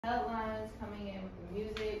Headlines coming in with the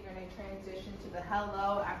music. We're going to transition to the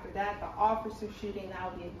hello. After that, the officer shooting. That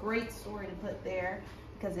would be a great story to put there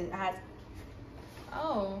because it has.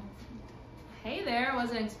 Oh, hey there. I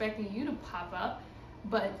wasn't expecting you to pop up,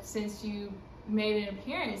 but since you made an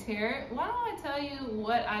appearance here, why don't I tell you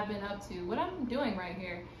what I've been up to, what I'm doing right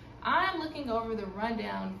here. I'm looking over the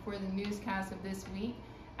rundown for the newscast of this week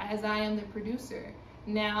as I am the producer.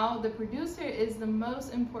 Now, the producer is the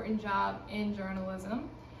most important job in journalism.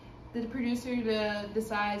 The producer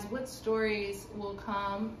decides what stories will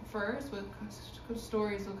come first, what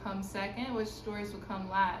stories will come second, which stories will come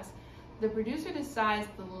last. The producer decides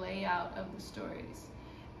the layout of the stories.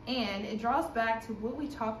 And it draws back to what we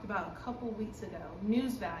talked about a couple weeks ago,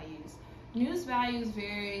 news values. News values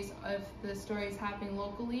varies if the story is happening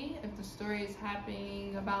locally, if the story is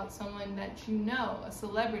happening about someone that you know, a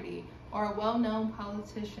celebrity, or a well-known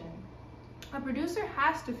politician. A producer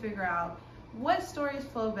has to figure out what stories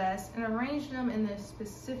flow best and arrange them in the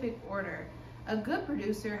specific order. A good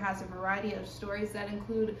producer has a variety of stories that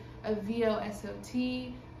include a VO SOT,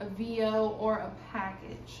 a VO, or a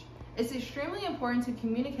package. It's extremely important to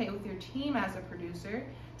communicate with your team as a producer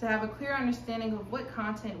to have a clear understanding of what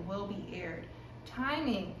content will be aired.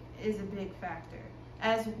 Timing is a big factor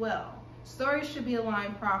as well. Stories should be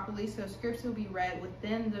aligned properly so scripts will be read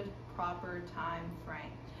within the proper time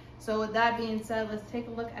frame. So with that being said, let's take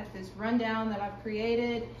a look at this rundown that I've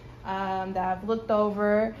created, that I've looked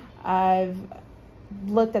over. I've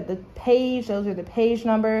looked at the page. Those are the page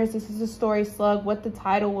numbers. This is the story slug, what the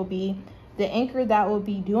title will be, the anchor that will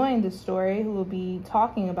be doing the story, who will be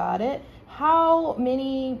talking about it, how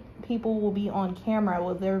many people will be on camera.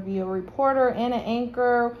 Will there be a reporter and an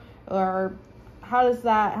anchor, or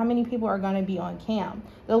how many people are going to be on cam?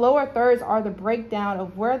 The lower thirds are the breakdown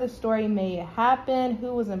of where the story may happen,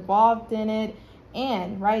 who was involved in it,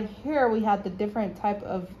 and right here we have the different type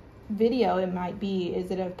of video it might be.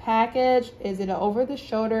 Is it a package? Is it an over the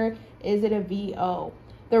shoulder? Is it a VO?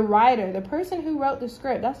 The writer, the person who wrote the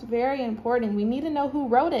script, that's very important. We need to know who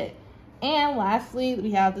wrote it. And lastly,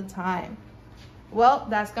 we have the time. Well,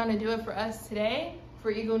 that's going to do it for us today.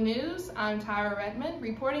 For Eagle News, I'm Tyra Redmond,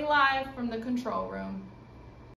 reporting live from the control room.